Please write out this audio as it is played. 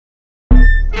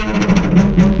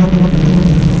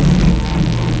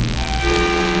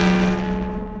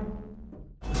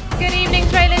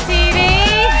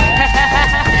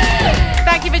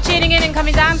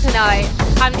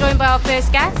our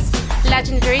first guest,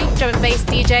 legendary drum and bass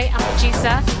DJ and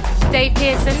producer, Dave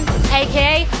Pearson,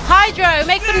 aka Hydro.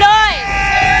 Make some noise!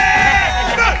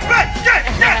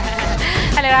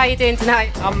 Hello, how are you doing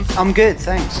tonight? I'm good,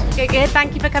 thanks. Good.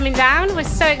 Thank you for coming down. We're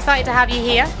so excited to have you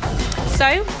here. So,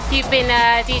 you've been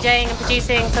DJing and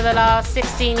producing for the last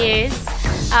 16 years.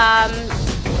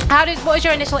 What was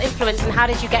your initial influence and how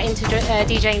did you get into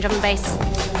DJing drum and bass?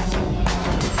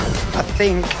 I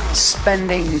think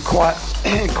spending quite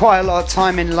a lot of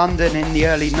time in London in the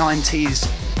early 90s.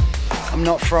 I'm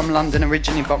not from London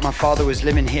originally, but my father was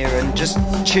living here, and just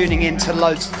tuning into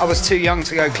loads. I was too young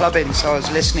to go clubbing, so I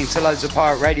was listening to loads of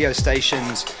pirate radio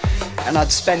stations, and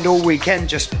I'd spend all weekend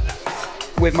just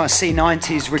with my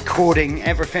C90s recording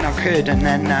everything I could, and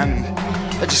then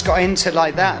I just got into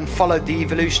like that and followed the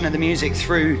evolution of the music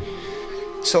through.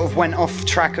 Sort of went off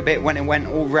track a bit when it went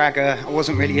all ragga. I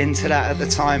wasn't really into that at the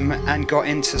time, and got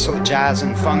into sort of jazz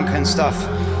and funk and stuff.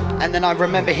 And then I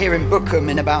remember hearing Bookham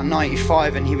in about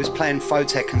 95, and he was playing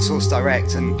Photech and Source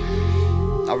Direct, and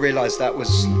I realised that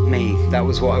was me, that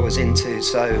was what I was into.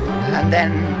 So, and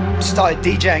then started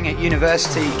DJing at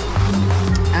university,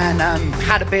 and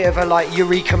had a bit of a like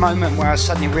eureka moment where I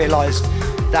suddenly realised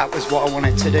that was what I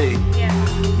wanted to do.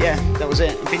 Yeah, that was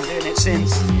it. I've been doing it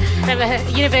since.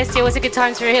 University was a good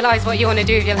time to realise what you want to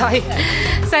do with your life.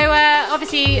 So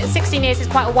obviously 16 years is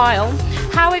quite a while.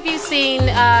 How have you seen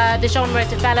the genre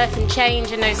develop and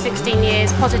change in those 16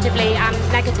 years, positively and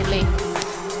negatively?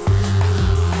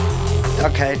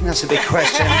 Okay, that's a big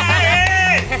question.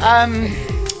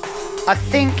 I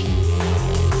think,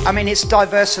 it's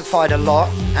diversified a lot,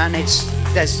 and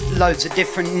there's loads of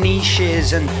different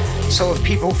niches, and sort of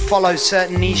people follow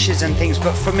certain niches and things,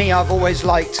 but for me, I've always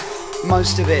liked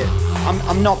most of it.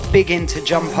 I'm not big into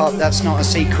jump up, that's not a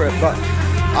secret, but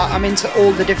I'm into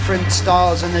all the different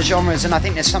styles and the genres, and I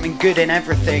think there's something good in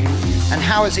everything. And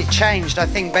how has it changed? I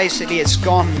think basically it's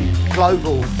gone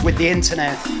global with the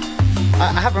internet.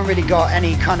 I haven't really got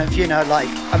any kind of,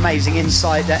 amazing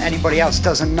insight that anybody else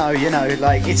doesn't know,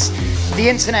 the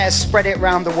internet has spread it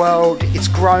around the world, it's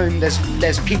grown,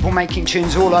 there's people making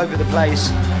tunes all over the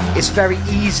place. It's very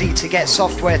easy to get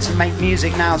software to make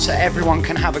music now, so everyone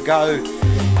can have a go.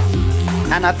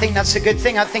 And I think that's a good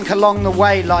thing. I think along the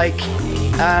way, I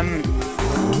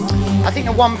think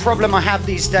the one problem I have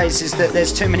these days is that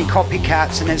there's too many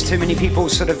copycats, and there's too many people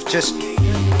sort of just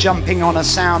jumping on a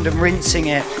sound and rinsing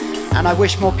it. And I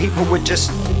wish more people would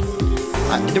just...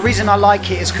 the reason I like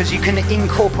it is because you can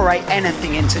incorporate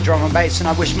anything into drum and bass, and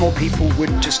I wish more people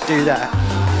would just do that.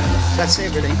 That's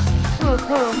it, really.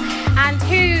 Cool. And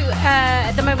who,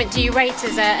 at the moment, do you rate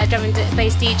as a drum and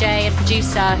bass DJ and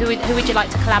producer? Who would you like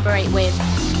to collaborate with?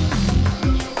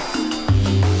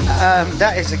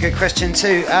 That is a good question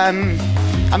too.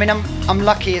 I'm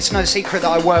lucky. It's no secret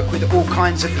that I work with all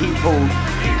kinds of people,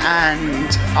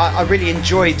 and I really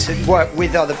enjoy to work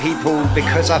with other people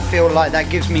because I feel like that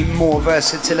gives me more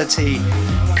versatility,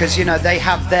 because they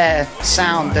have their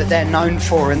sound that they're known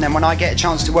for, and then when I get a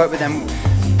chance to work with them,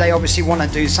 they obviously want to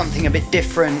do something a bit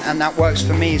different, and that works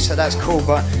for me, so that's cool.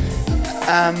 But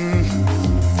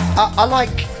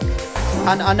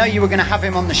I know you were going to have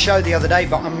him on the show the other day,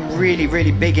 but I'm really,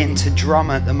 really big into drum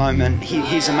at the moment.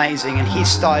 He's amazing, and he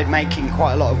started making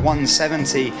quite a lot of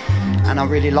 170, and I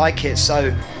really like it.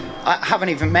 So I haven't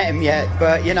even met him yet,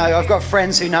 but I've got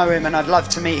friends who know him, and I'd love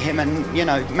to meet him, and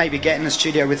maybe get in the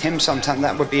studio with him sometime.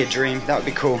 That would be a dream. That would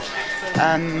be cool.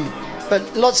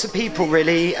 But lots of people,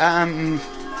 really.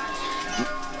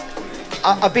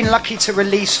 I've been lucky to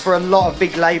release for a lot of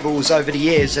big labels over the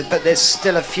years, but there's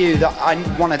still a few that I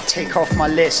want to tick off my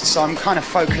list, so I'm kind of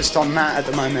focused on that at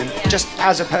the moment, just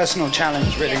as a personal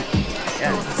challenge, really.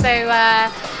 Yeah. So,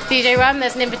 DJ Rum,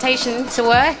 there's an invitation to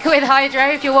work with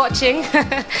Hydro if you're watching.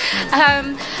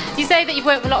 You say that you've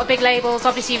worked with a lot of big labels.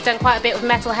 Obviously, you've done quite a bit with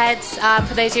Metalheads.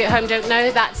 For those of you at home who don't know,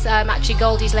 that's actually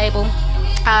Goldie's label.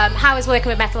 How is working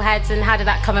with Metalheads, and how did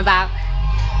that come about?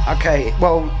 Okay,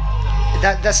 well,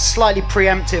 that's slightly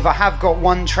preemptive. I have got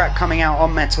one track coming out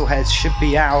on Metalheads, should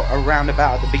be out around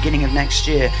about the beginning of next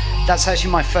year. That's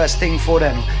actually my first thing for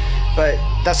them, but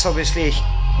that's obviously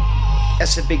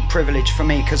a big privilege for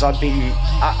me, because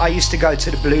I used to go to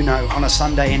the Blue Note on a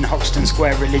Sunday in Hoxton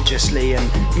Square religiously, and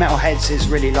Metalheads is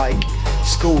really like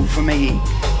school for me.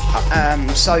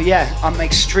 So yeah, I'm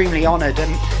extremely honoured.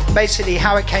 And basically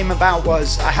how it came about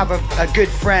was, I have a good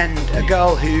friend, a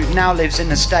girl who now lives in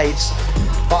the States,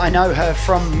 but I know her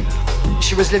from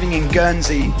she was living in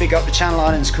Guernsey. Big up the Channel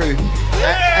Islands crew.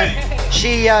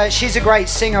 And she's a great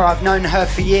singer. I've known her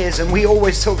for years, and we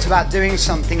always talked about doing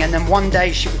something. And then one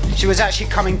day she was actually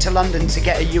coming to London to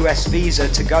get a US visa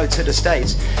to go to the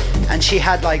States, and she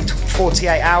had like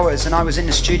 48 hours, and I was in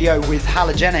the studio with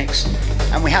Halogenics,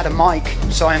 and we had a mic,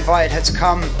 so I invited her to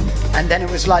come. And then it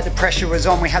was like the pressure was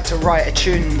on. We had to write a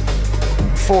tune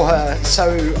for her,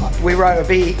 so we wrote a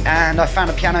beat, and I found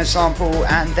a piano sample,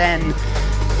 and then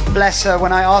bless her,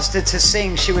 when I asked her to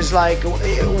sing, she was like,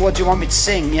 what do you want me to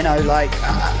sing? You know, like,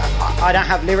 I don't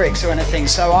have lyrics or anything.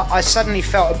 So I suddenly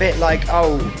felt a bit like,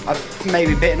 oh, I've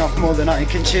maybe bitten off more than I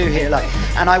can chew here. Like,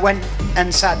 and I went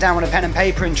and sat down with a pen and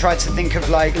paper and tried to think of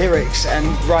like lyrics and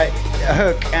write a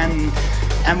hook, and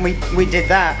we did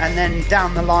that. And then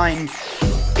down the line,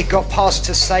 it got passed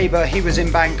to Sabre. He was in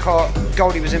Bangkok.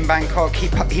 Goldie was in Bangkok. He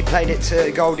played it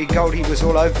to Goldie. Goldie was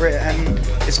all over it, and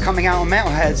it's coming out on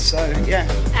Metalheads. So yeah.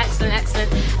 Excellent,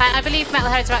 excellent. I believe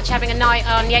Metalheads are actually having a night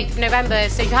on the 8th of November.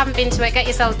 So if you haven't been to it, get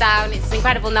yourselves down. It's an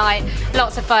incredible night,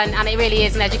 lots of fun, and it really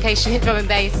is an education in drum and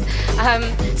bass.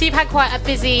 So you've had quite a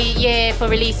busy year for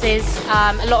releases,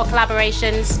 a lot of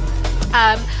collaborations.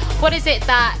 What is it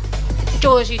that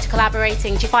draws you to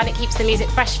collaborating? Do you find it keeps the music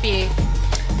fresh for you?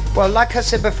 Well, like I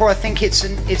said before, I think it's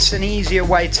an easier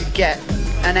way to get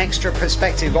an extra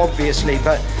perspective, obviously.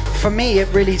 But for me, it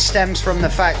really stems from the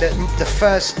fact that the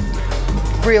first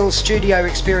real studio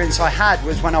experience I had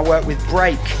was when I worked with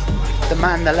Break, the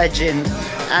man, the legend,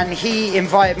 and he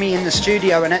invited me in the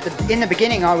studio. And in the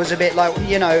beginning, I was a bit like,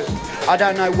 you know, I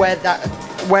don't know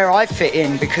where I fit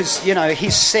in, because you know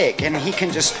he's sick and he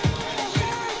can just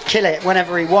kill it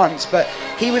whenever he wants. But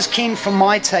he was keen for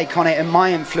my take on it and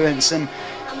my influence, and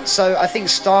so I think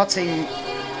starting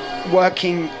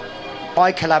working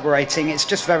by collaborating, it's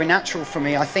just very natural for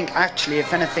me. I think actually,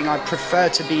 if anything, I prefer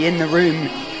to be in the room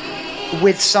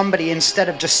with somebody instead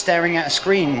of just staring at a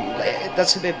screen.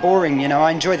 That's a bit boring, you know. I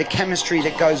enjoy the chemistry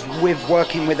that goes with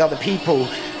working with other people,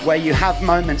 where you have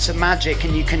moments of magic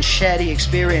and you can share the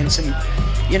experience and,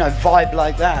 you know, vibe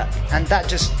like that. And that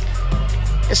just,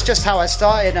 it's just how I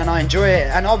started, and I enjoy it.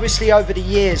 And obviously over the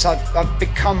years I've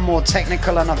become more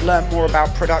technical, and I've learned more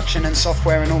about production and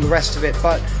software and all the rest of it,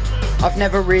 but I've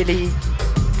never really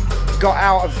got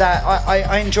out of that.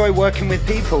 I enjoy working with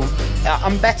people.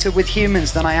 I'm better with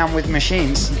humans than I am with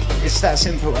machines. It's that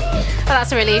simple. Well,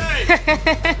 that's a relief.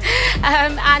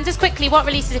 And just quickly, what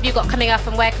releases have you got coming up,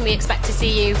 and where can we expect to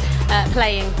see you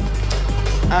playing?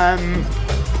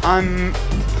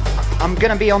 I'm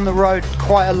going to be on the road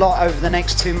quite a lot over the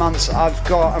next 2 months. I've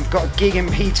got a gig in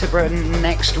Peterborough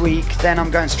next week. Then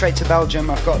I'm going straight to Belgium.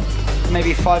 I've got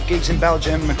maybe 5 gigs in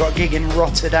Belgium. I've got a gig in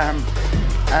Rotterdam.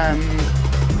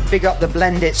 Big up the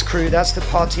Blendits crew. That's the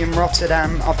party in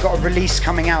Rotterdam. I've got a release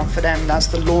coming out for them. That's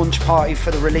the launch party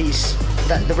for the release.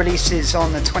 The release is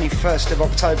on the 21st of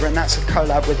October, and that's a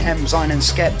collab with Emzine and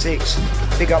Skeptics.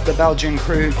 Big up the Belgian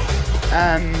crew.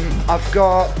 I've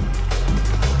got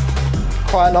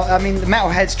quite a lot. I mean, the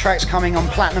Metalheads track's coming on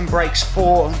Platinum Breaks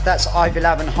 4. That's Ivy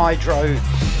Lab and Hydro,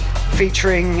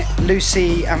 featuring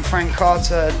Lucy and Frank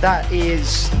Carter. That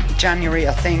is January,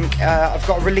 I think. I've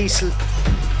got a release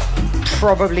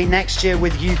probably next year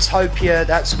with Utopia.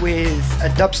 That's with a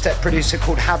dubstep producer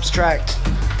called Abstract.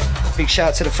 Big shout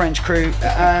out to the French crew.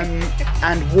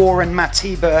 And War and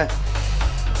Matiba,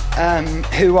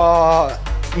 who are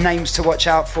names to watch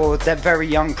out for. They're very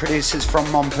young producers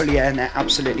from Montpellier, and they're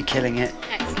absolutely killing it.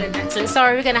 Excellent, excellent.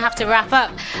 Sorry, we're going to have to wrap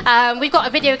up. We've got a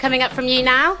video coming up from you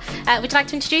now. Would you like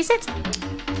to introduce it?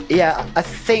 Yeah, I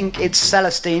think it's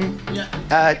Celestine,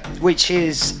 which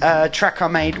is a track I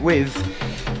made with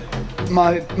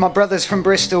my brothers from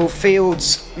Bristol,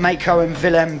 Fields, Mako and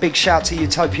Willem. Big shout to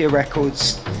Utopia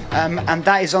Records. And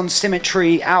that is on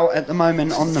Symmetry, out at the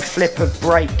moment on the flip of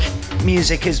Break.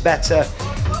 Music is better.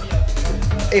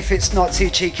 If it's not too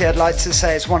cheeky, I'd like to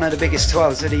say it's one of the biggest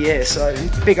 12s of the year. So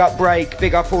big up Break,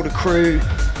 big up all the crew.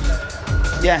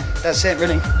 Yeah, that's it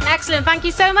really. Excellent, thank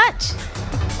you so much.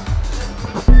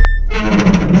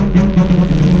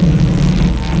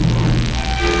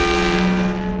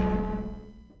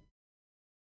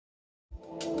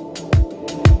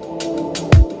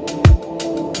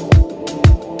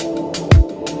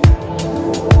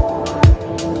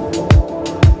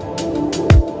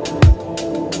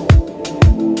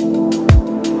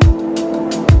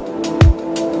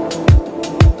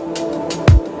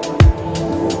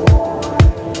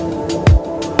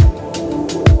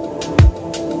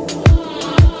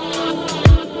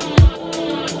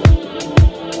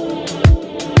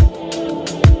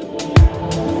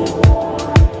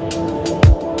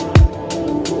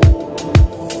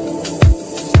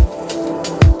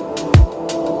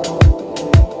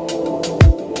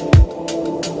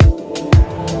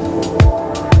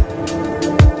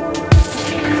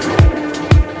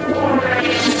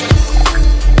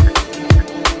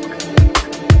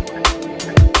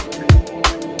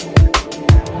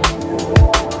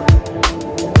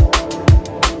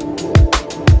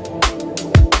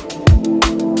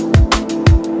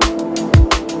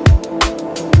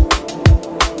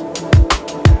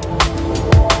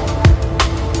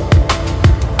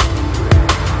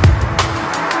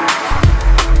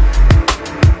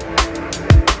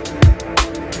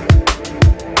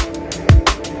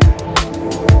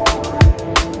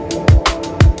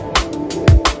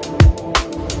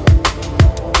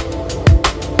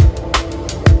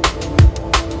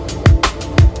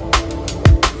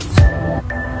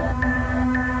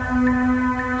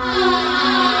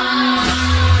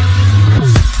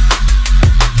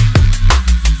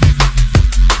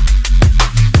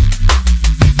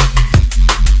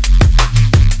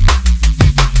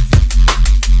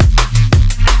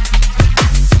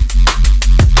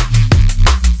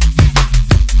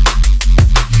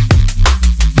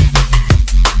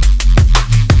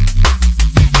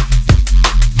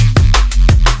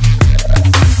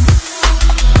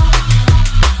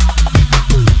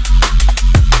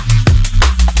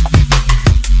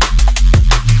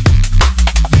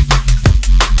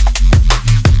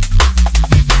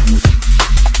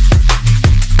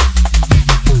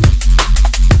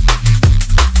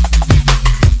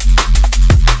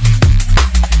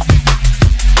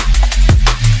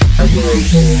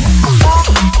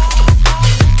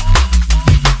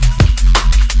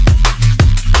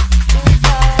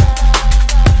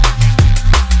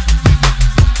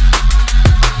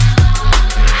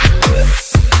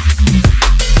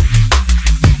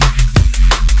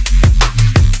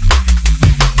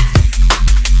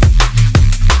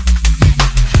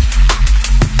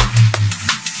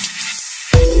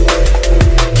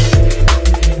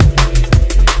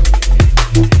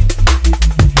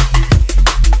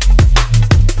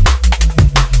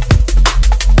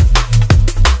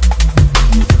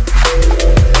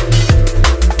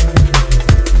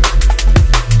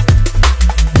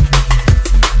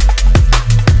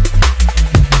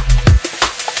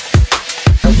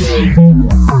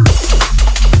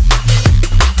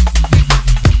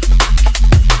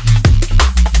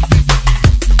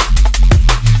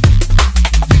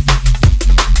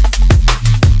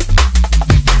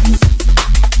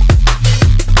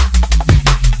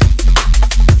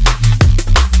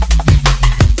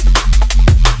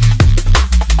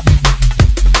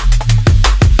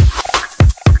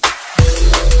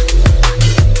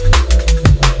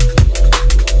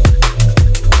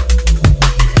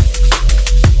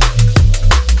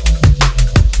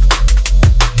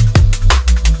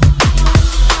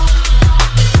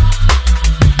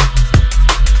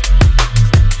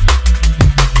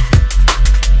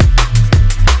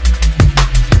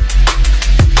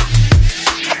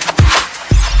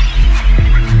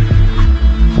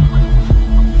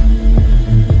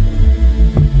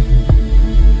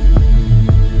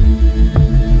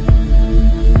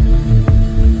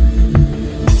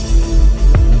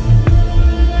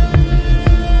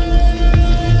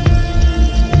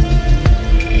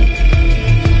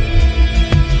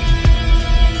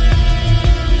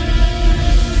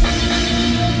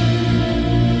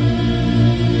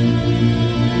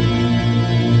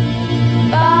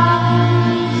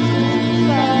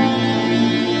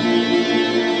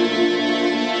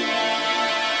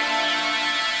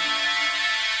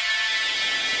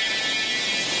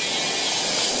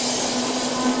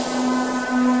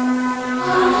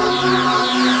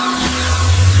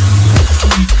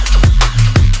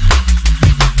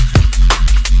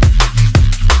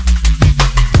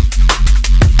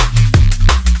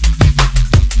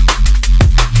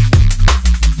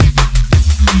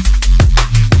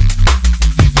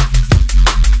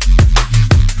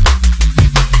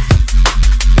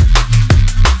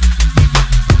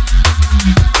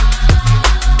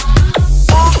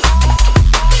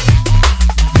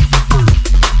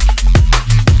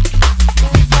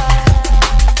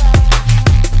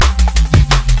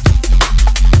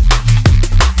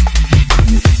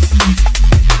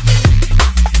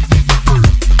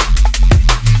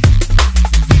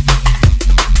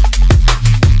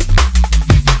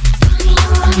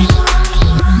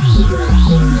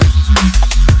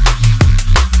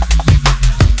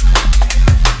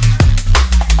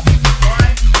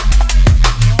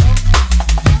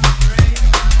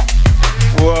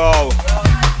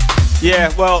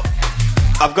 Yeah, well,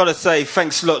 I've got to say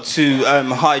thanks a lot to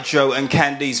Hydro and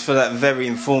Candice for that very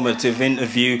informative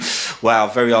interview. Wow,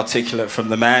 very articulate from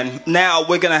the man. Now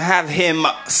we're going to have him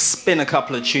spin a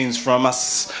couple of tunes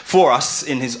for us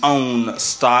in his own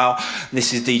style.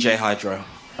 This is DJ Hydro.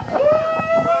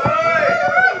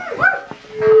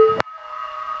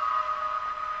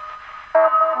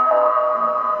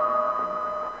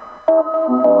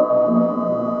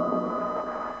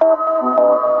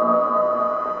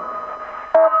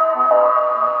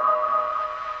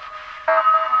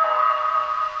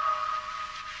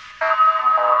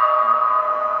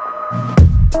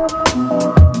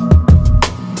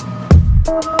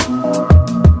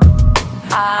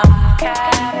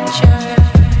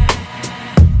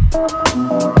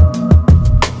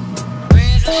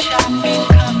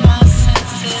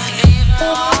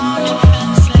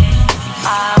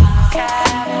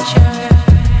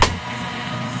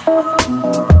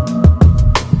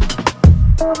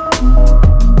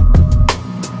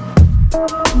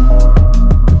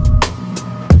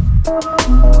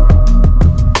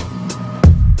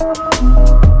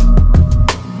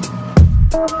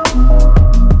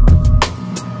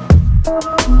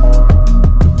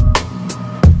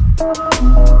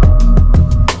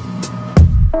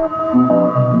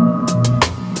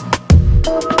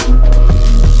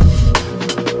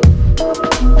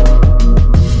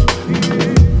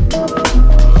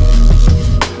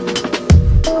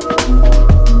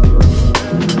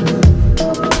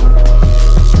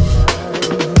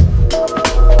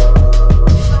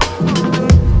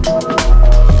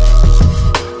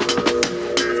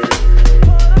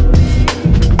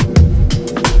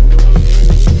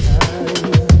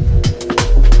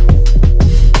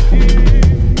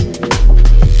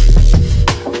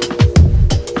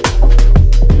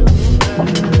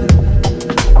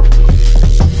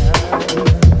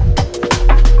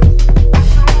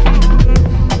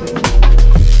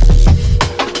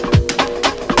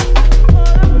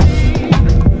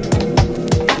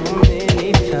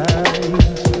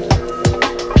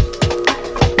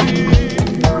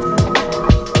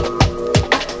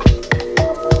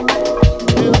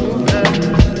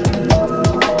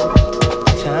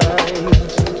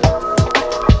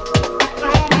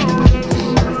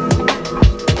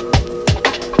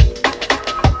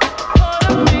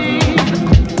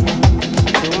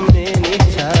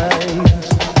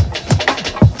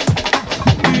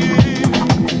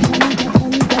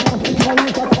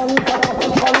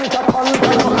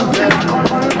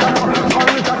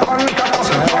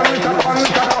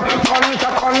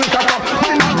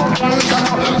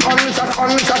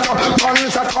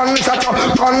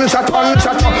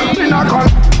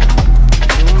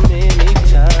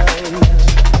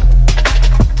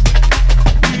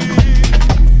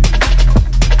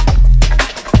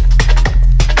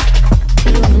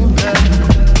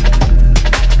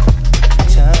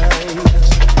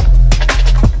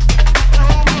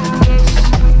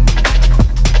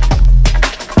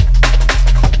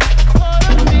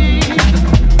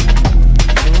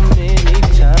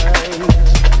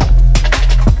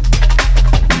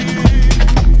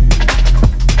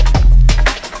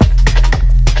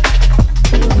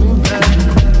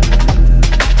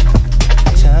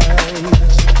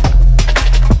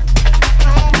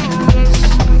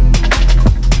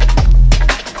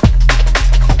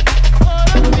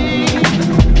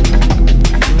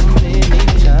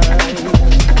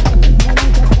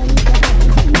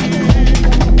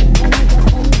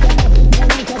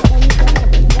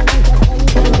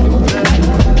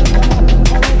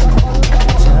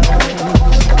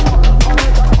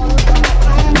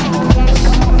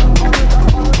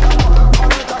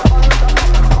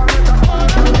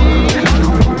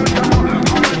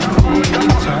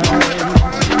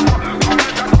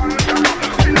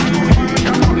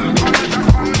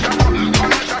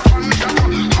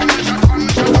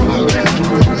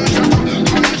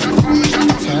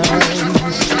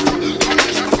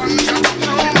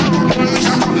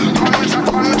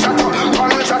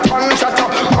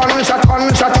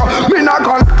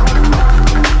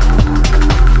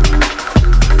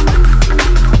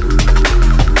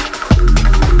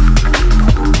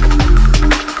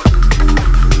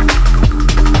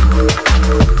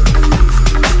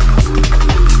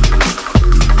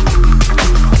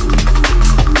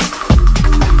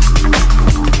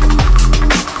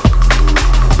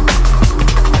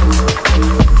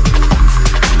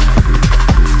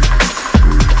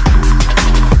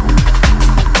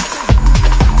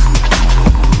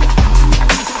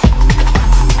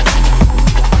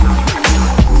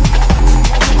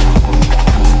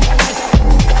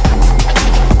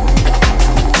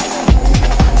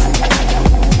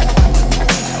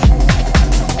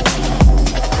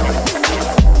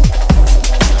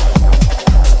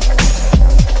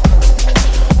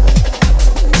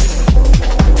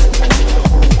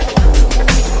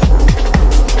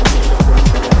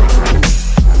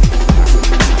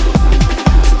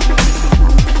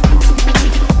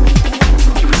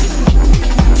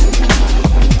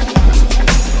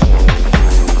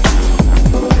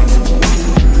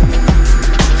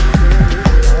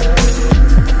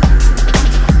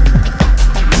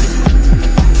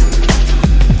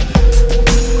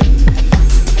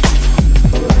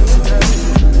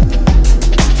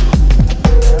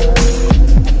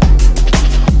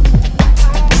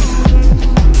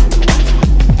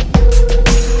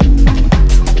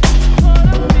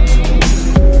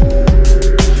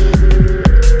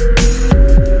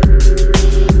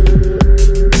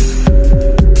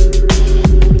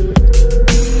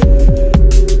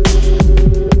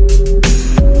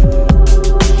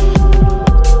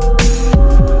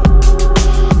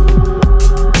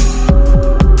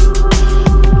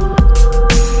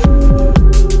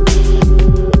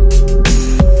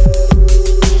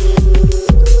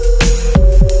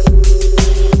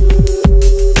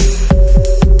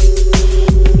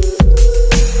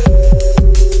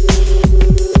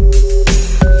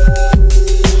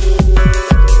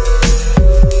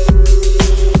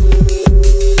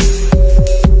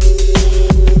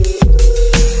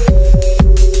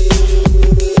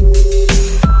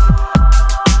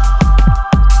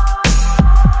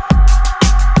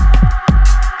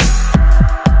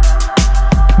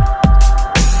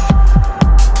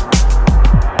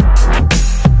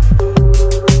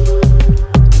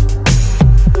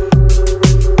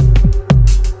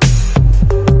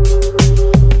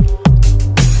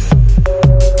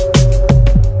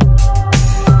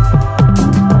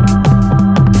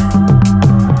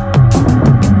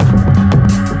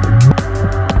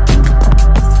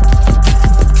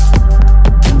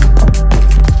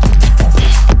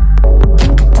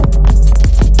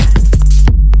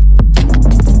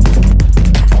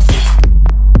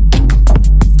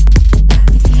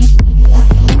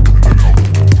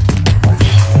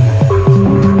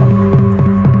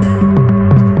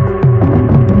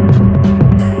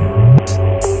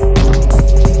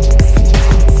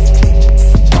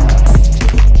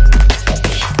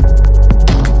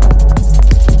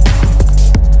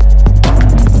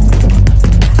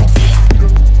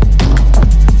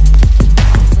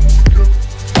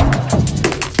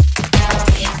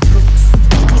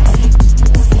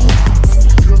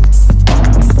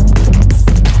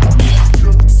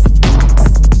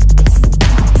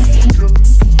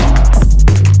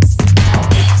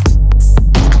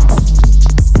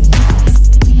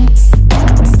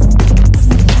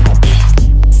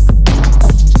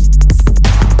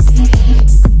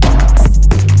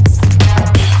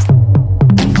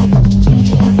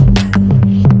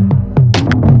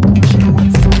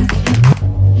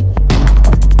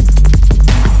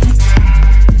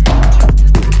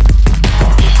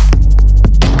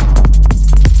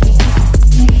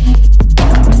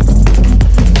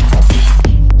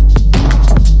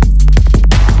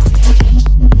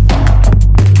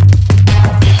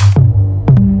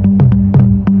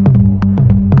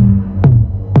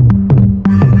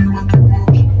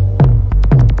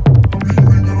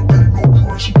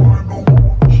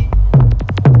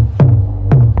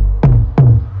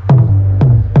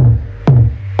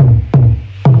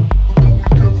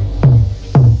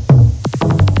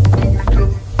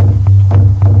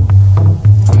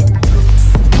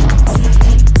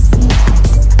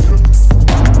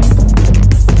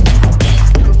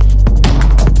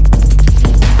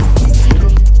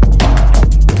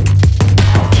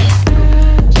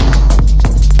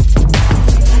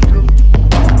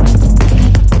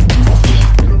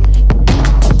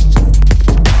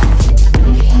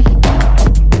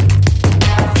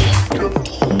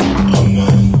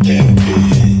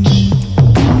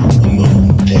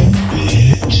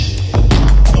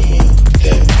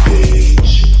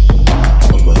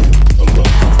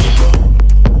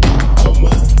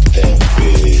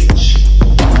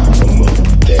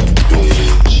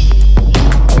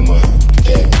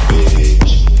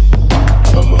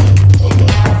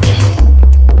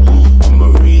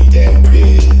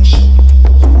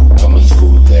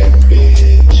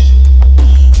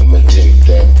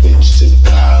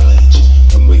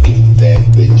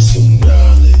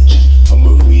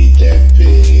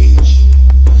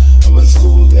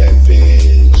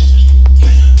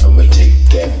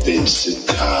 that bitch to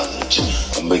college.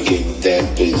 I'ma give that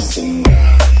bitch some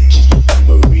knowledge.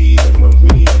 I'ma read, I'ma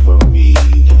read, I'ma read.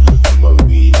 I'ma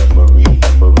read, I'ma read,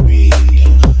 I'ma read.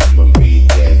 I'ma read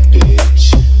that bitch.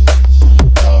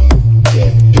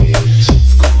 That bitch.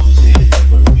 School's in,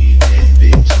 I'ma read that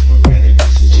bitch. I'ma write a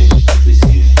message.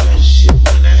 Receive my shit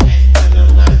when I act, when I'm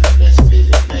not, when I spit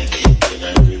it, when I kick, when I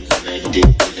rip, when I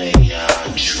dip, when I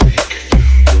yard trick.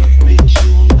 What bitch you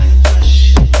don't like my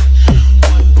shit?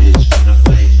 What bitch wanna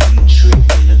fight me? Trick in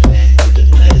the back of the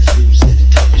classroom, said the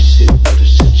type of shit. Better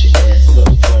shut your ass up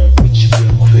before I reach you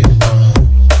real quick.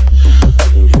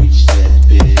 I'ma reach that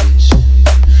bitch.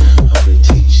 I'ma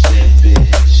teach that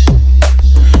bitch.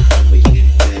 I'ma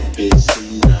give that bitch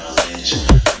some knowledge.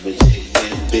 I'ma take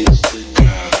that bitch to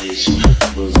college.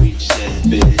 I'ma reach that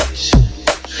bitch.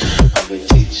 I'ma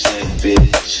teach that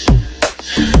bitch.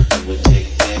 I'ma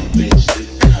take that bitch to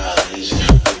college.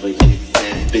 I'ma give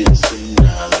that bitch some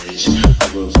knowledge.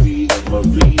 I'ma read, I'ma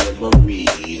read, I'ma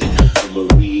read. I'ma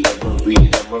read, I'ma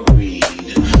read, I'ma read.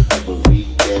 I'ma read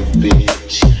that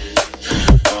bitch.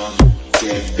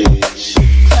 That bitch.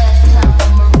 Class time,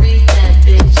 I'ma read that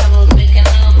bitch. I was making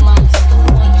up lines to the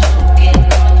one you get. I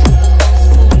took the whole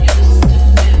school, you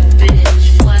stupid bitch.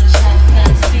 Watch how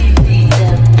fast we read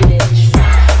that bitch.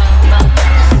 Watch my mouth,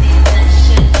 see that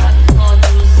shit. I called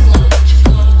you a slut, what you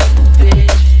gonna do,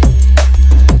 bitch?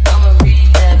 I'ma read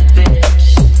that bitch.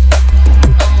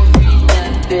 I'ma read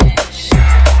that bitch.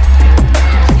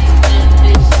 Take that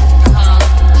bitch to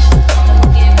college. I'ma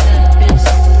give that bitch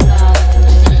some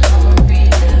knowledge. I'ma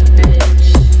read that bitch.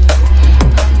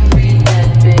 I'ma read that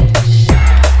bitch.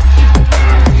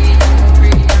 I'ma read, I'ma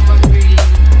read, I'ma read.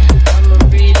 I'ma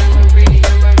read, I'ma read,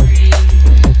 I'ma read.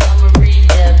 I'ma read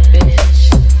that bitch.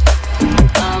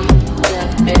 I'm that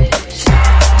bitch. That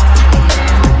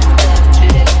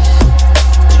bitch.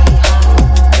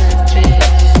 That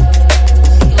bitch.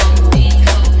 It's gonna be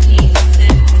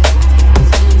cohesive.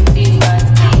 It's gonna be like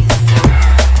decent.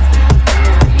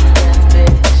 I'ma read that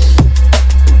bitch.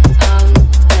 I'm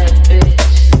that bitch.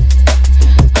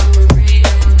 I'ma read,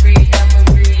 I'ma read, I'ma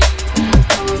read.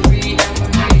 I'ma read, I'ma read,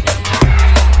 I'ma read.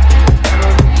 I'ma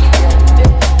read that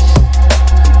bitch. I'm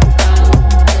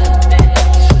that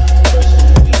bitch.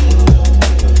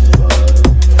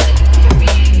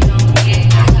 Period, don't get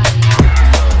caught.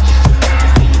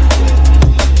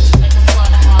 Like a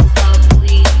slaughterhouse, I'll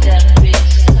bleed that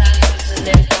bitch. Class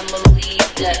president, I'ma lead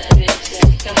that bitch.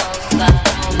 Take him outside, I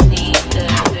don't need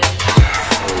that bitch.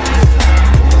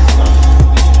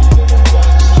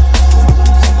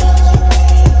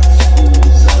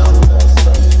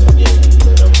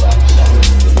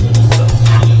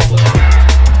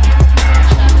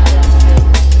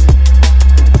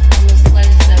 I'ma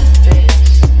slice that bitch.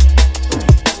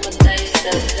 I'ma dice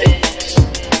that bitch.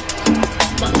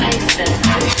 I'ma ice that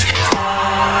bitch.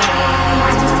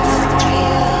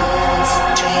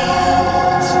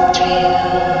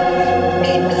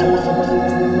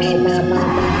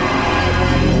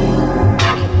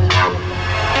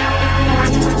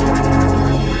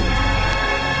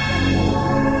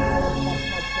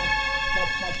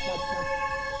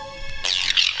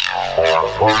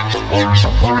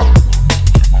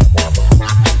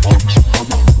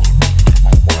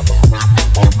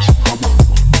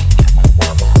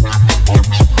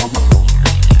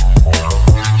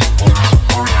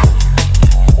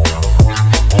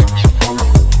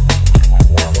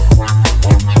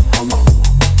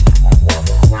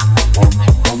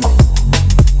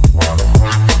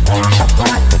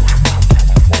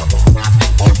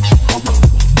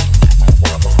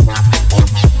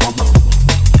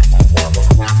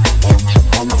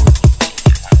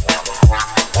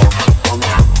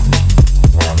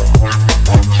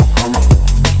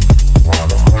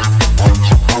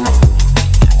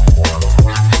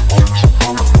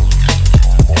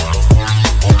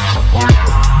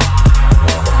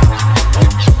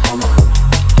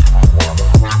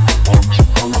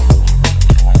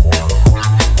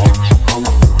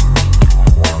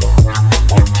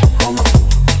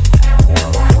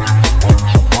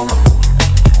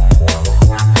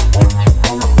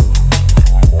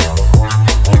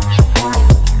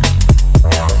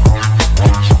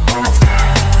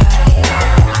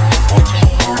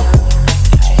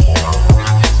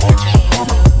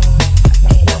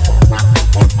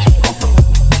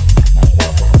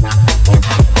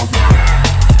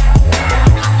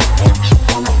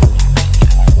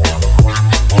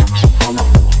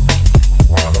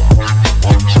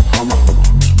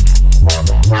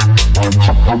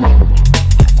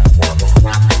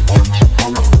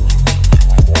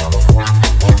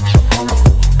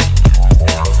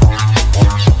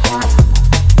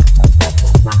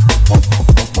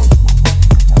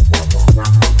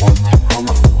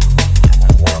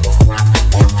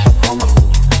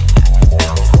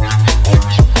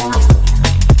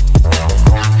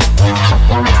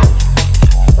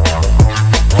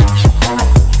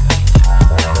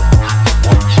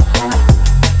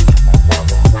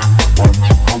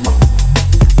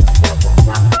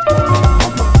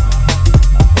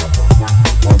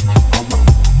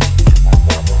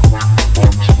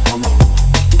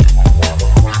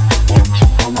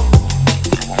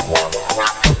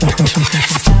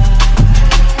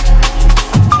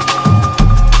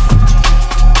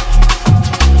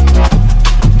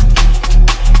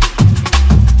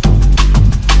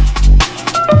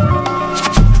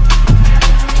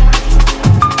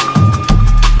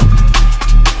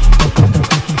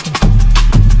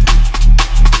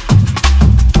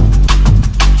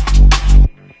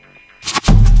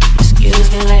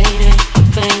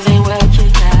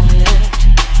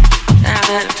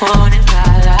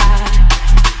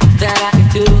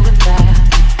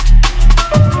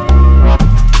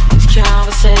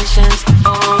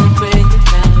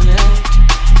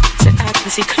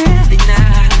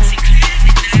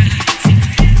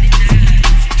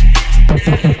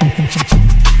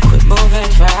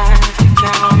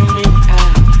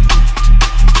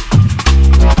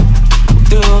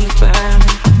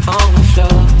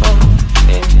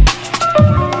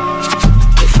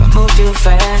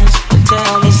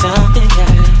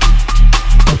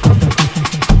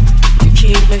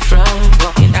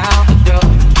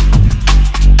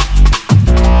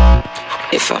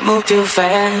 move too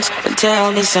fast, then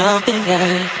tell me something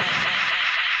else.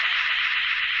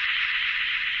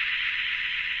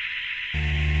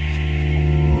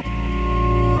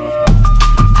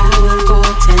 I will go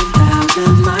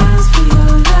 10,000 miles for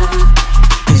your love,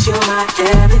 'cause you're my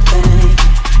everything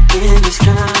in this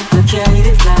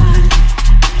complicated life.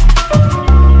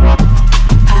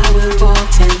 I will go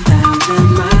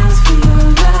 10,000 miles for your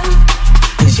love,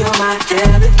 'cause you're my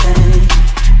everything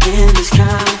in this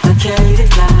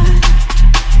complicated life.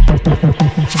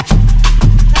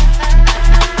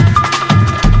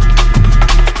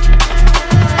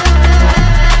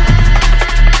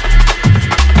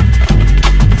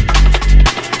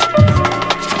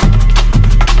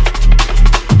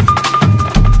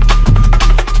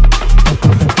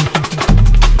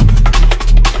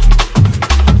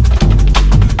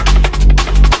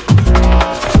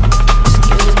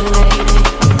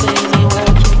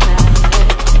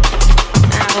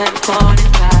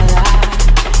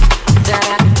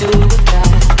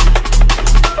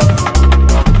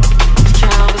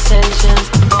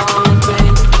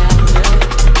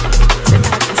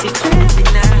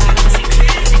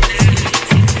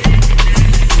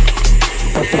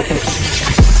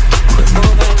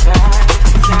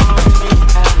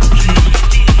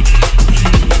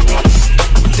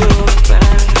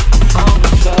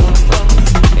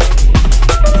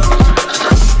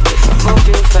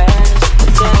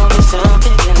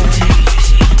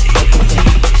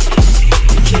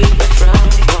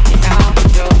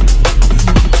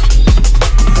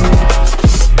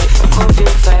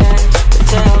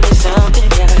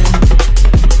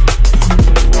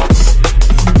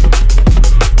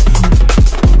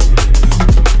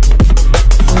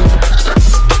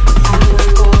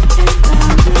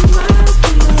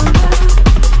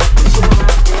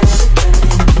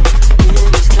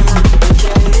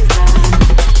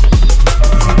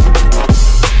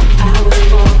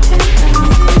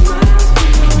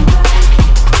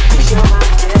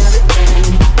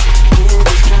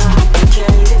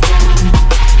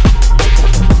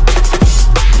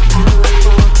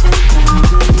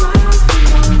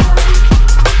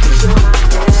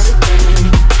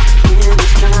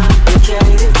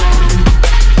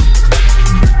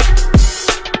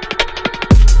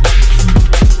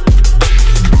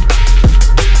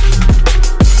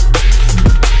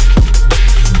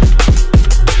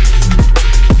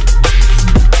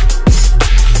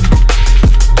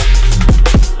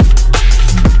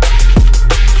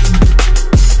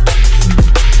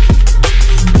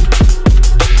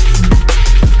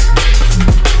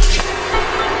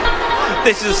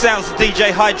 This is the sounds of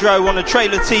DJ Hydro on a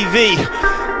Trailer TV.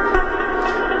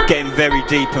 Getting very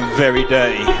deep and very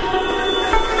dirty.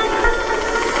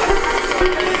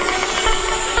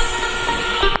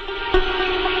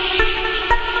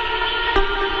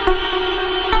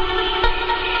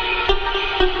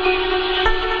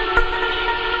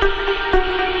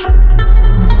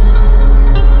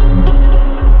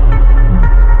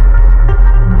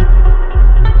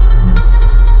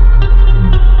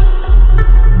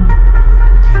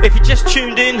 If you just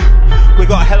tuned in, we've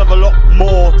got a hell of a lot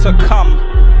more to come.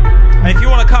 And if you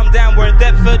want to come down, we're in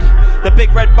Deptford, the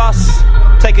big red bus,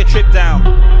 take a trip down.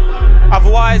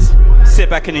 Otherwise,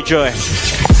 sit back and enjoy.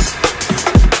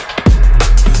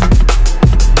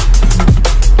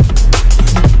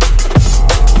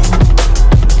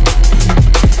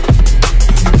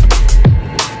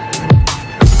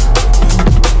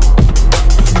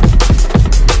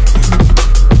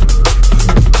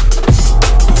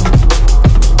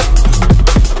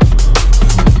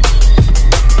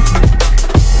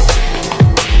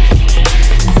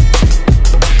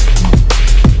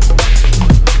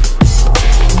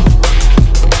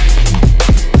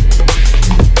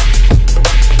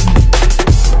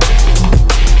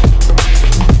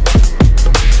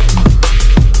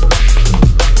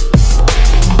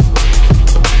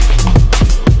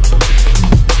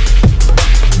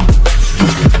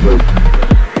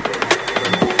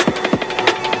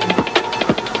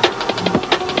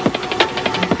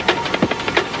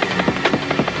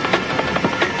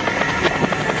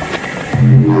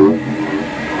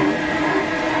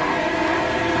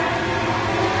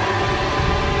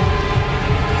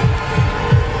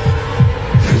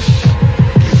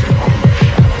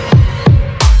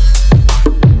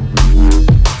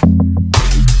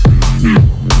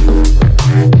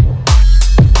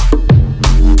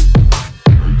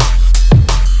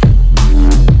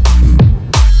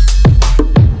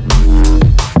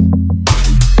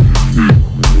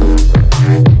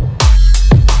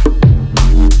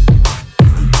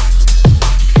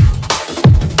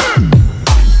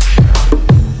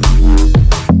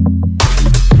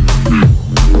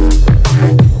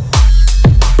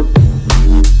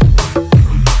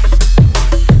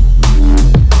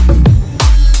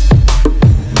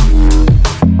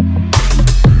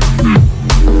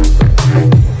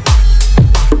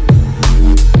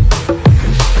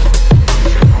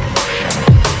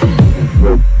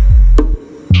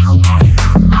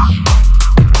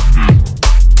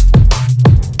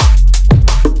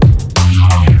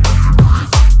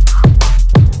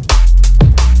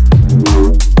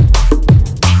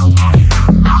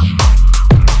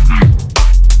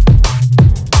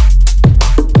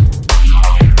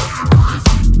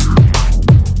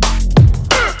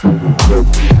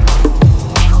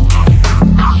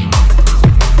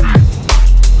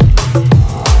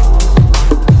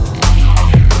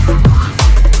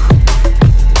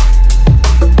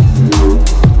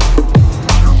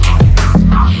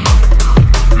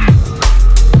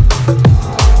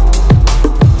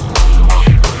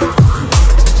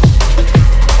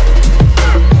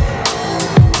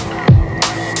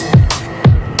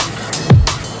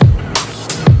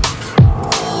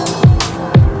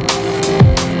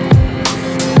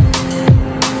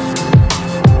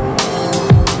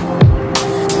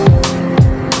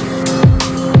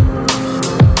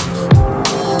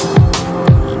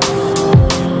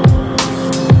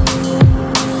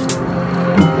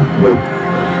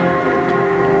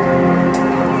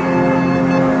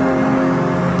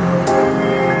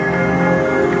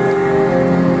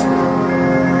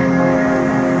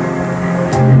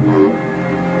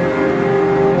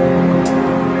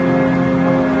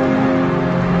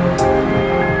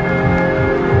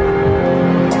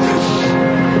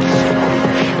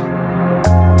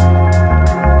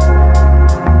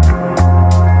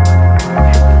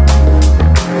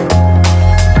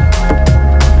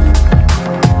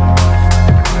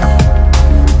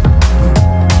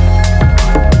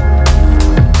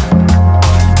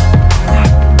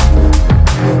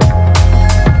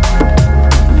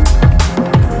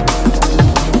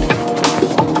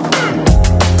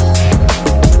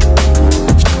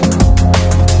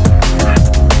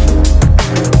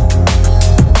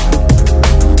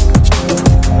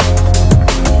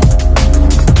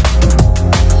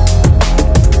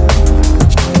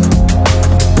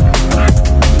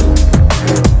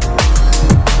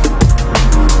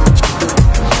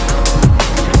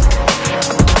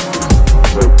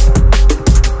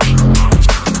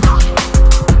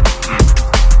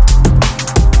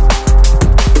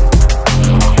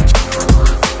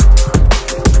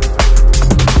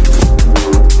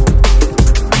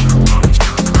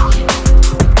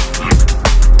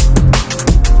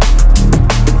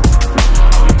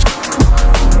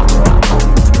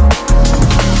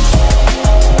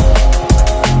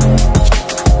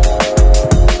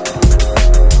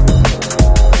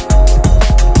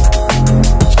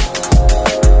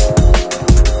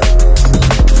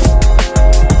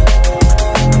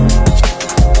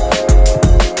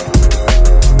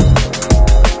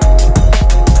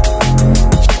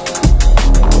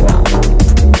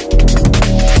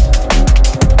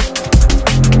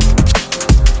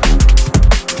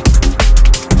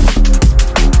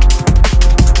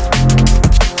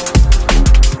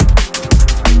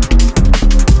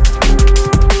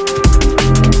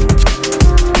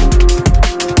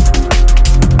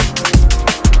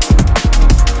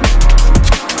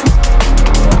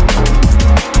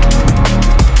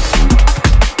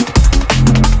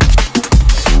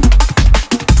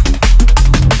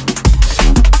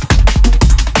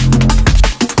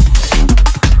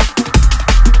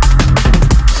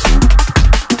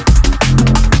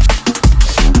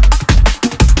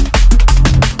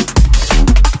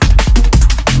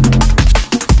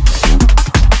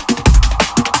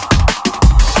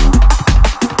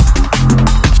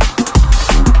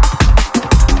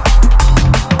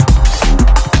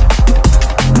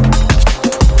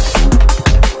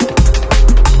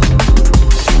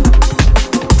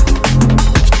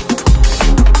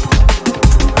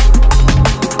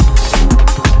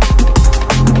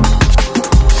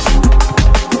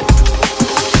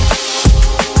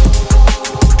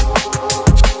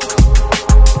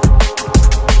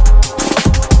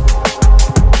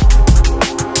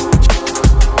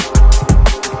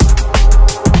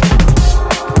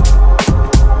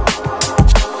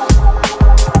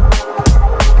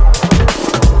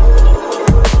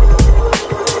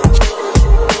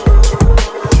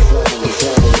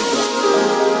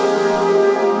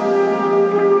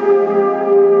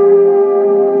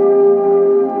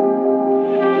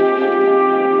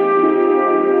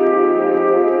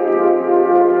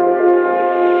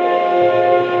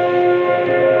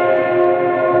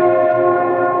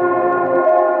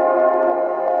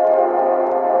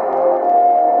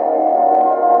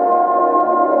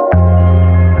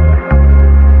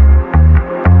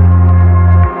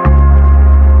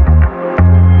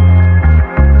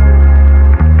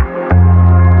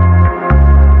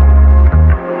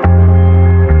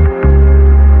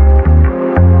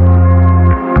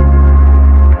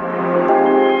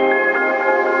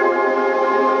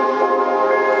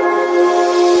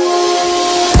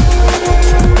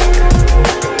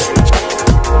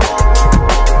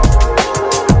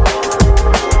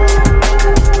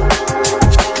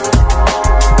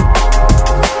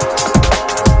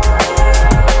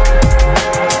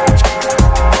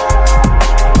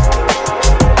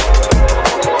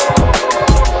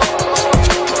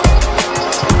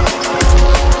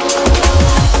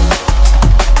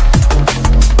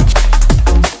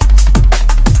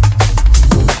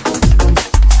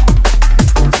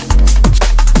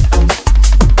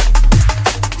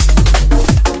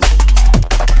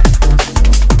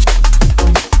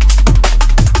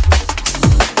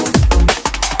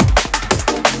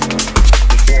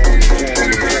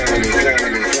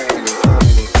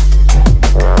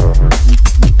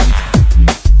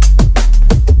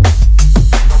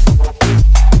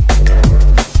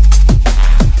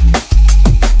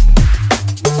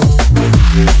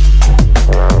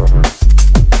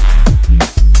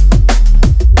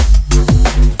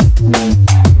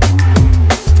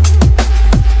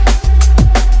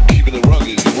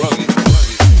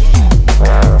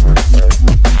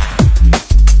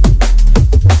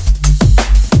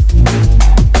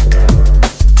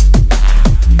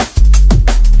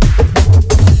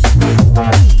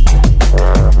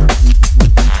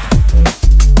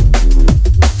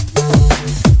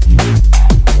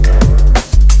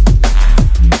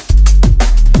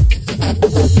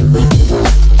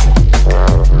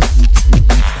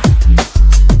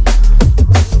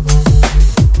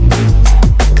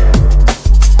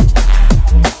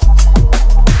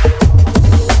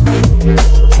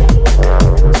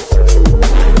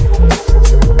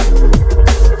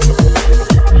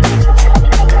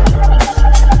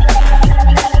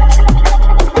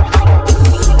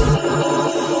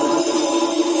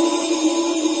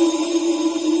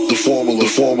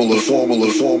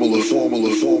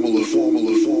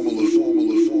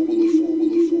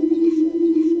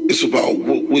 it's about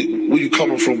where you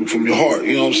coming from your heart.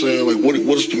 You know what I'm saying? Like,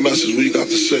 what is the message? What you got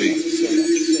to say?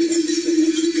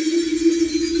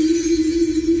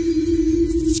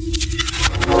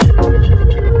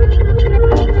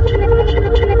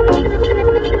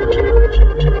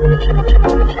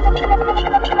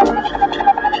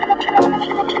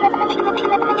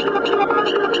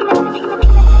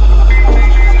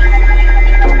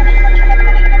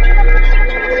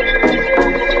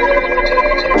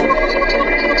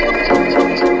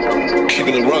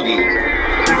 Keeping it rugged.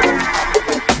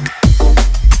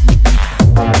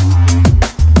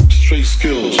 Straight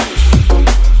skills.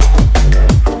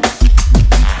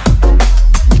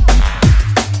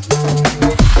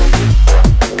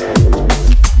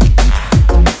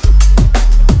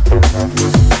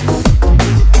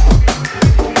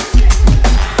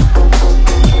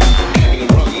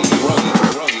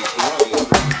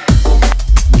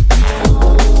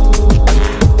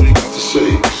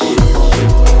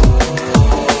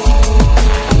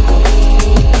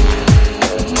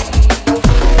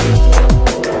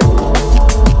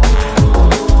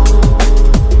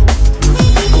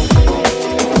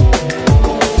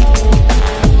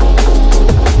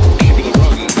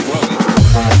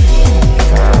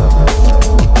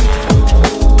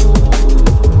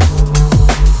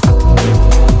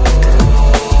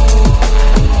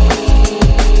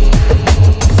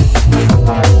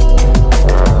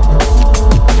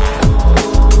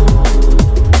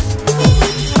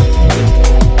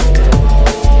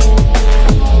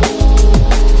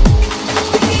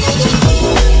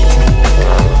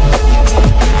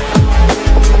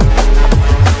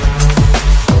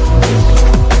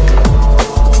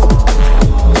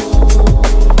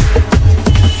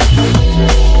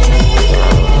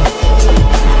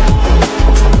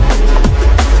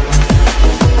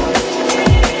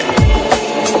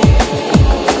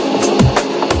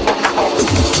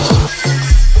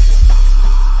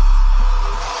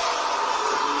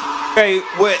 Okay,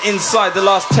 we're inside the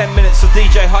last 10 minutes of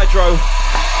DJ Hydro.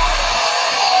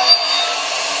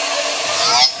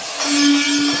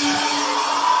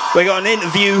 We got an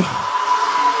interview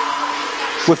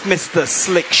with Mr.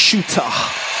 Slick Shooter.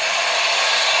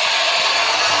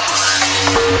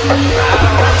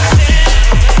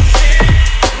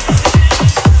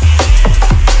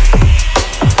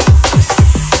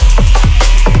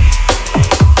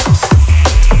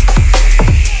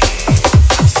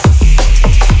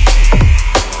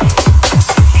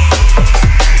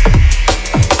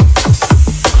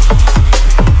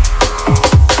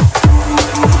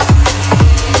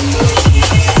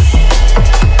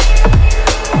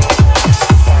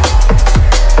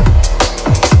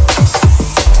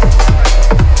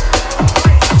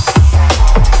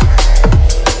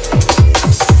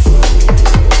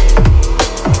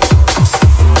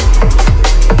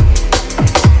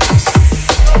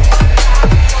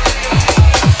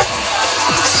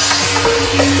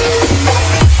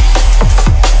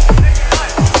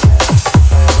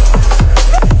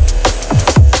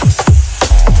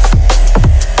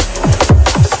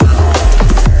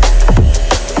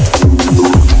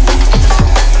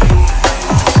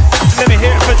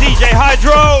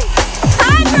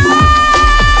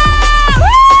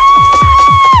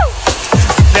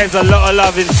 There's a lot of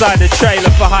love inside the trailer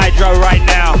for Hydro right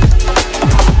now.